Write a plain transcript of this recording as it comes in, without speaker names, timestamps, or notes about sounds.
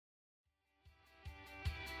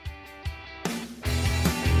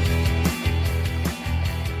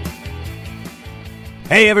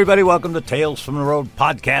Hey, everybody, welcome to Tales from the Road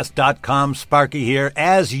Podcast.com. Sparky here,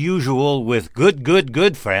 as usual, with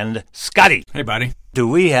good friend, Scotty. Hey, buddy. Do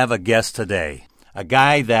we have a guest today? A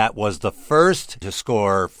guy that was the first to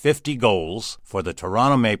score 50 goals for the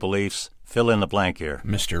Toronto Maple Leafs. Fill in the blank here.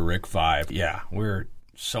 Mr. Rick Vaive. Yeah, we're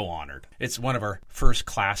so honored. It's one of our first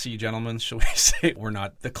classy gentlemen, shall we say. We're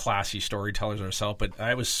not the classy storytellers ourselves, but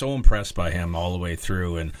I was so impressed by him all the way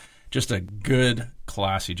through, and just a good,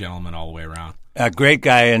 classy gentleman all the way around. A great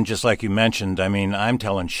guy, and just like you mentioned, I mean, I'm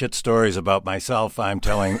telling shit stories about myself. I'm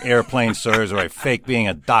telling airplane stories where I fake being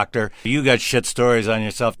a doctor. You got shit stories on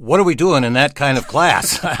yourself. What are we doing in that kind of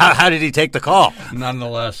class? How did he take the call?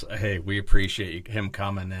 Nonetheless, hey, we appreciate him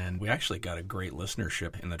coming, and we actually got a great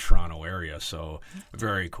listenership in the Toronto area, so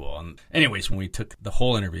very cool. And anyways, when we took the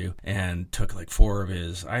whole interview and took like 4 of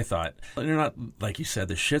his, I thought, they're not, like you said,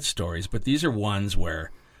 the shit stories, but these are ones where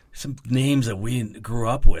some names that we grew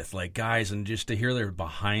up with, like guys, and just to hear their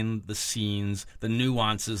behind the scenes, the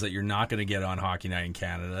nuances that you're not going to get on Hockey Night in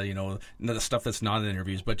Canada, you know, the stuff that's not in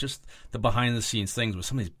interviews, but just the behind the scenes things with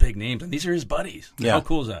some of these big names. And these are his buddies. Yeah. How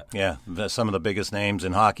cool is that? Yeah, some of the biggest names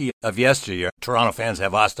in hockey of yesteryear. Toronto fans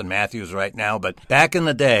have Austin Matthews right now, but back in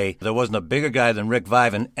the day, there wasn't a bigger guy than Rick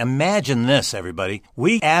Vaive. And imagine this, everybody.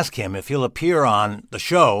 We ask him if he'll appear on the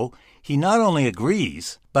show. He not only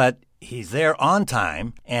agrees, but he's there on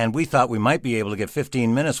time, and we thought we might be able to get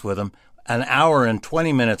 15 minutes with him. An hour and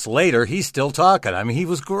 20 minutes later, he's still talking. I mean, he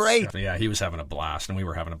was great. Yeah, he was having a blast, and we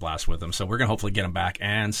were having a blast with him. So we're going to hopefully get him back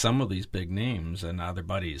and some of these big names and other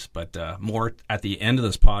buddies. But more at the end of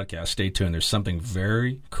this podcast. Stay tuned. There's something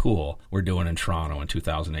very cool we're doing in Toronto in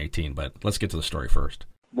 2018. But let's get to the story first.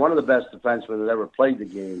 One of the best defensemen that ever played the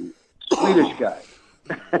game, Swedish guy.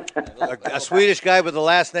 A Swedish guy with the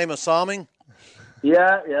last name of Salming?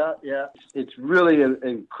 Yeah. It's really an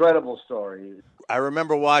incredible story. I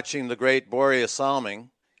remember watching the great Börje Salming,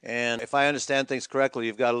 and if I understand things correctly,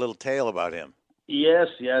 you've got a little tale about him. Yes.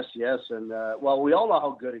 And, well, we all know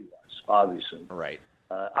how good he was, obviously. Right.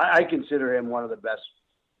 I consider him one of the best,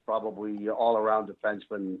 probably all-around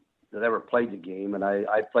defensemen that ever played the game, and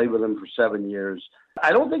I played with him for 7 years.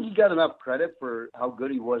 I don't think he got enough credit for how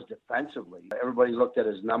good he was defensively. Everybody looked at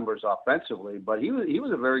his numbers offensively, but he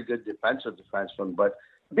was a very good defensive defenseman. But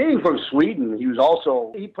being from Sweden,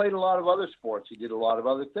 he played a lot of other sports. He did a lot of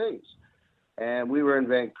other things. And we were in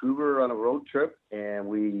Vancouver on a road trip, and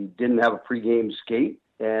we didn't have a pregame skate.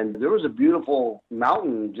 And there was a beautiful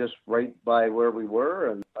mountain just right by where we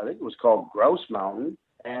were, and I think it was called Grouse Mountain.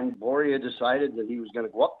 And Börje decided that he was going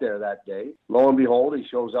to go up there that day. Lo and behold, he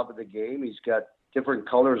shows up at the game. He's got different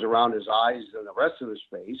colors around his eyes than the rest of his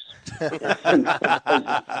face. And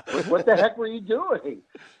what the heck were you doing?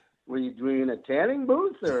 Were you doing a tanning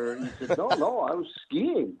booth? Or he said, no, I was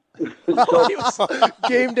skiing.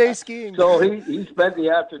 Game day skiing. So he spent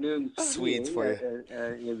the afternoon skiing Sweet for you.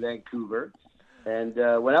 In Vancouver and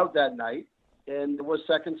went out that night and was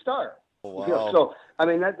second star. Wow. You know, so, I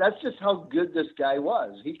mean, that's just how good this guy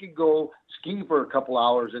was. He could go ski for a couple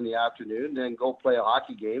hours in the afternoon, then go play a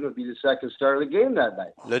hockey game and be the second star of the game that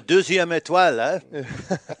night. Le deuxième étoile, eh?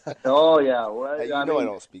 Oh, yeah. Well, hey, I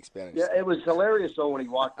don't speak Spanish. Yeah, it was hilarious, though, when he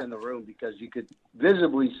walked in the room because you could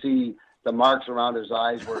visibly see the marks around his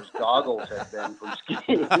eyes where his goggles had been from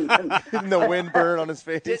skiing. And the wind burn on his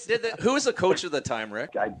face. Who was the coach at the time,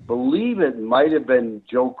 Rick? I believe it might have been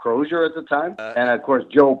Joe Crozier at the time. And, of course,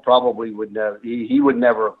 Joe probably would never – he would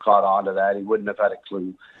never have caught on to that. He wouldn't have had a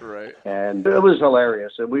clue. Right. And it was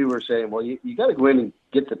hilarious. And we were saying, well, you got to go in and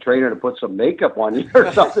get the trainer to put some makeup on you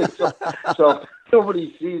or something so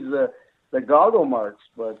nobody sees the goggle marks.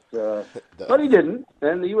 But he didn't.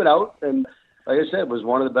 And he went out and – like I said, was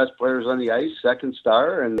one of the best players on the ice, second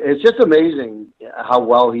star. And it's just amazing how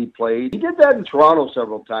well he played. He did that in Toronto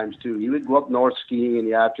several times, too. He would go up north skiing in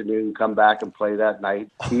the afternoon, come back and play that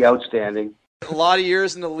night. Be outstanding. A lot of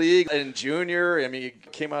years in the league and junior. I mean, you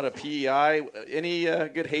came out of PEI. Any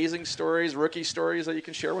good hazing stories, rookie stories that you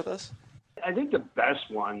can share with us? I think the best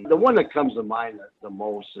one, the one that comes to mind the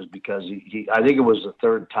most is because I think it was the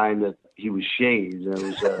third time that he was shaved. And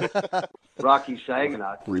it was Rocky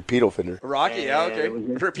Saginaw. Repeat offender. Rocky, yeah, okay.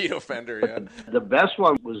 Repeat offender, yeah. The best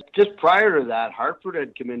one was just prior to that, Hartford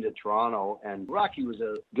had come into Toronto, and Rocky was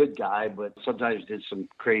a good guy, but sometimes did some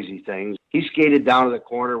crazy things. He skated down to the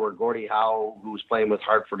corner where Gordie Howe, who was playing with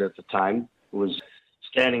Hartford at the time, was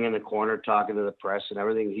standing in the corner talking to the press and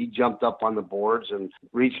everything. He jumped up on the boards and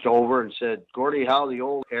reached over and said, Gordie Howe, the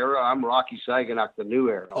old era, I'm Rocky Saginaw, the new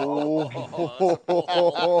era.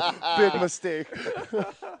 Big mistake.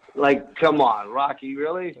 Like, come on, Rocky,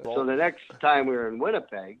 really? So the next time we were in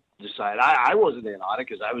Winnipeg, decided I wasn't in on it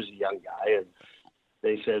because I was a young guy. And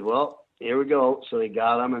they said, well, Here we go. So they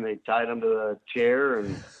got him and they tied him to the chair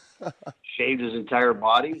and shaved his entire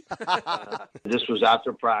body. This was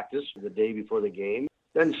after practice, the day before the game.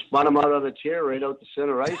 Then spun him out of the chair right out to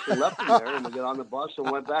center ice and left him there. And we got on the bus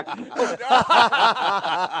and went back.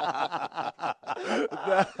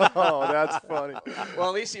 Oh, that's funny. Well,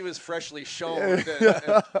 at least he was freshly shoned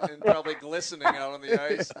and probably glistening out on the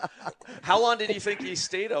ice. How long did you think he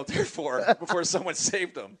stayed out there for before someone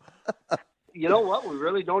saved him? You know what? We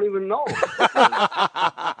really don't even know.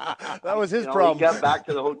 That was his He problem. got back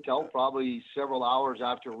to the hotel probably several hours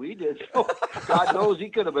after we did. So God knows he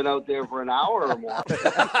could have been out there for an hour or more.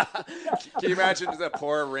 Can you imagine the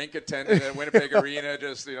poor rink attendant at Winnipeg Arena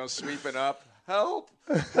just, sweeping up? Help!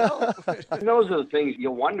 Help! And those are the things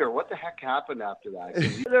you wonder, what the heck happened after that?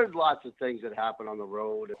 'Cause there's lots of things that happen on the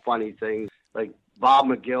road, funny things. Like Bob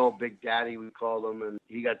McGill, Big Daddy, we called him, and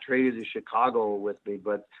he got traded to Chicago with me.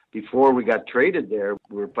 But before we got traded there,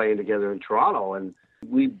 we were playing together in Toronto, and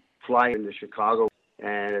we fly into Chicago,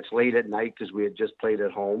 and it's late at night because we had just played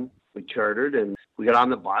at home. We chartered, and we got on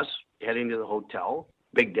the bus heading to the hotel.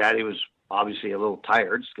 Big Daddy was obviously a little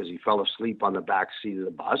tired because he fell asleep on the back seat of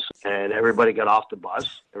the bus, and everybody got off the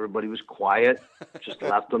bus. Everybody was quiet, just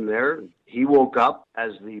left him there. He woke up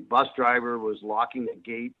as the bus driver was locking the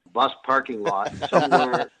gate, bus parking lot,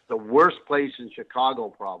 somewhere, the worst place in Chicago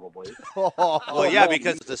probably. Well, yeah,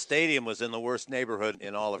 because the stadium was in the worst neighborhood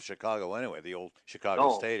in all of Chicago anyway, the old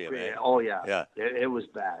Chicago Stadium. Yeah. Eh? Oh, yeah. Yeah. It was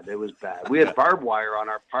bad. It was bad. We had barbed wire on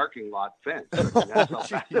our parking lot fence. I mean, that's how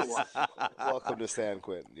bad it was. Welcome to San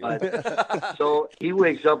Quentin. But, so he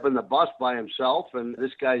wakes up in the bus by himself, and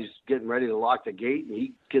this guy's getting ready to lock the gate, and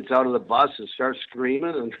he gets out of the bus and starts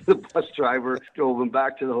screaming, and the bus driver drove him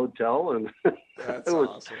back to the hotel. And That's it was,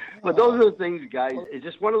 awesome. But those are the things, guys. It's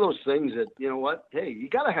just one of those things that, you know what? Hey, you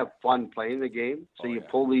got to have fun playing the game. So you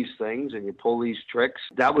pull these things and you pull these tricks.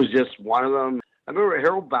 That was just one of them. I remember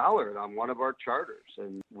Harold Ballard on one of our charters,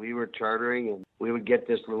 and we were chartering, and we would get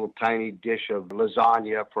this little tiny dish of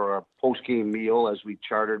lasagna for our post-game meal as we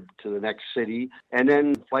chartered to the next city. And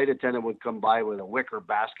then the flight attendant would come by with a wicker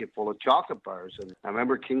basket full of chocolate bars. And I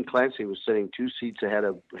remember King Clancy was sitting 2 seats ahead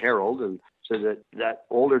of Harold, and said that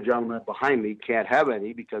older gentleman behind me can't have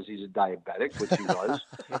any because he's a diabetic, which he was.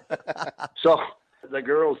 So the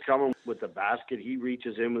girl's coming with the basket. He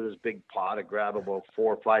reaches in with his big paw to grab about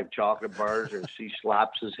 4 or 5 chocolate bars, and she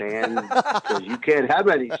slaps his hand and says, "You can't have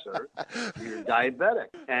any, sir. You're diabetic."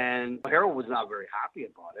 And Harold was not very happy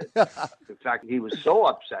about it. In fact, he was so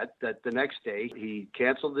upset that the next day he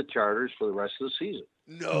canceled the charters for the rest of the season.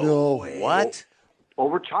 No way. What?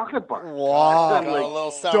 Over chocolate bars. Wow. I'm like,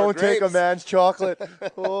 little sour Don't take a man's chocolate.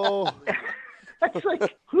 Oh. it's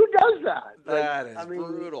like, who does that? That Like, is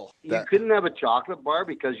brutal. You couldn't have a chocolate bar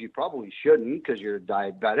because you probably shouldn't because you're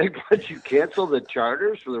diabetic, but you cancel the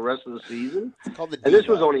charters for the rest of the season. It's called the And this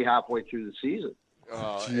diva. was only halfway through the season.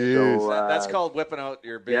 Oh, Jeez. So, that's called whipping out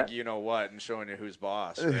your big yeah. you-know-what and showing you who's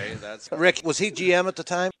boss, right? That's Rick, was he GM at the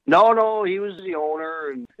time? No, he was the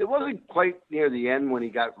owner, and it wasn't quite near the end when he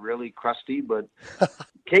got really crusty, but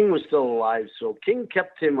King was still alive, so King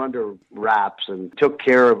kept him under wraps and took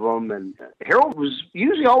care of him, and Harold was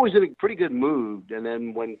usually always in a pretty good mood, and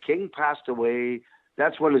then when King passed away,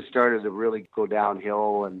 that's when it started to really go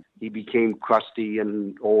downhill, and he became crusty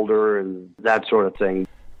and older and that sort of thing.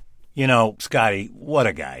 You know, Scotty, what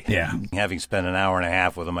a guy. Yeah. Having spent an hour and a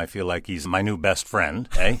half with him, I feel like he's my new best friend.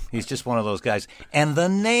 Eh? He's just one of those guys. And the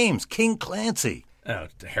names, King Clancy.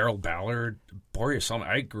 Harold Ballard, Boreas Solomon.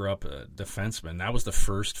 I grew up a defenseman. That was the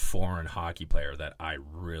first foreign hockey player that I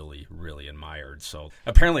really, really admired. So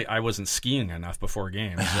apparently I wasn't skiing enough before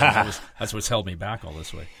games. That's what's held me back all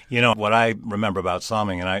this way. You know, what I remember about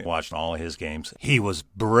Salming, and I watched all of his games, he was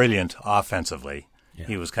brilliant offensively. Yeah.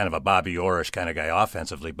 He was kind of a Bobby Orrish kind of guy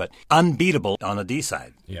offensively, but unbeatable on the D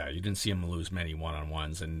side. Yeah, you didn't see him lose many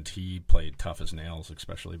one-on-ones, and he played tough as nails,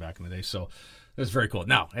 especially back in the day. So it was very cool.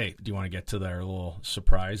 Now, hey, do you want to get to their little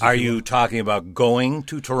surprise? Are you talking about going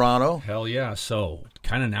to Toronto? Hell yeah. So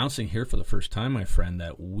kind of announcing here for the first time, my friend,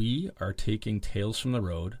 that we are taking Tales from the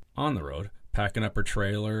Road on the road. Packing up our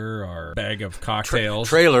trailer, our bag of cocktails.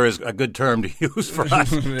 Trailer is a good term to use for us.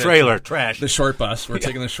 Trailer, trash. The short bus. We're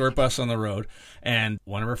taking the short bus on the road. And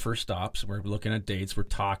one of our first stops, we're looking at dates. We're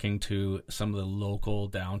talking to some of the local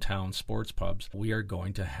downtown sports pubs. We are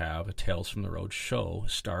going to have a Tales from the Road show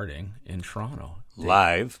starting in Toronto.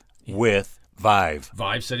 Live with Vive.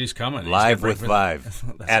 Vive said he's coming. Live with Vive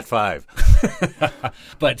at 5.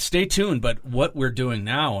 But stay tuned. But what we're doing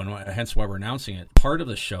now, and hence why we're announcing it, part of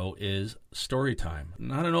the show is story time.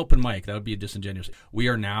 Not an open mic. That would be disingenuous. We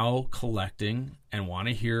are now collecting and want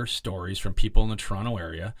to hear stories from people in the Toronto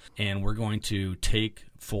area, and we're going to take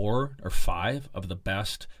 4 or 5 of the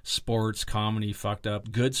best sports, comedy, fucked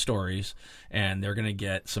up, good stories, and they're going to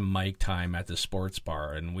get some mic time at the sports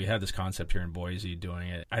bar. And we have this concept here in Boise doing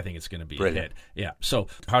it. I think it's going to be Brilliant. a hit. Yeah. So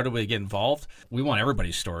how do we get involved? We want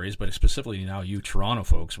everybody's stories, but specifically now you Toronto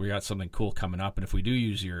folks, we got something cool coming up. And if we do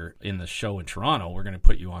use your in the show in Toronto, we're going to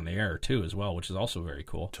put you on the air too as well, which is also very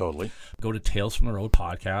cool. Totally. Go to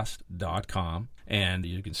talesfromtheroadpodcast.com. And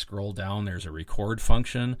you can scroll down. There's a record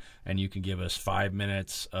function, and you can give us 5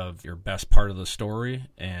 minutes of your best part of the story.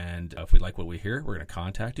 And if we like what we hear, we're going to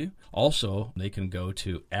contact you. Also, they can go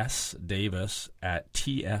to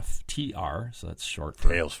sdavis@tftr. So that's short for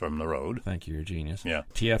Tales from the Road. Thank you, you're a genius. Yeah.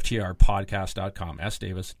 tftrpodcast.com.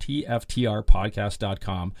 sdavis,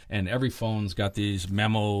 tftrpodcast.com. And every phone's got these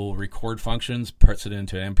memo record functions. Puts it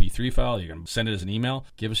into an MP3 file. You can send it as an email.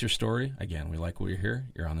 Give us your story. Again, we like what you hear.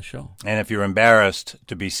 You're on the show. And if you're embarrassed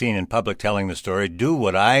to be seen in public telling the story, do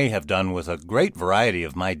what I have done with a great variety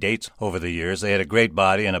of my dates over the years. They had a great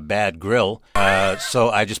body and a bad grill, so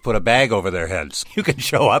I just put a bag over their heads. You can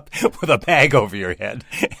show up with a bag over your head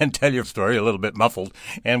and tell your story a little bit muffled,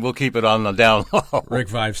 and we'll keep it on the down low. Rick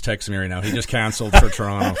Vives texting me right now. He just canceled for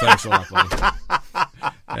Toronto. Thanks a lot, buddy.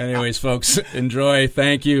 Anyways, folks, enjoy.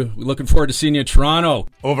 Thank you. Looking forward to seeing you in Toronto.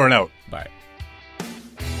 Over and out.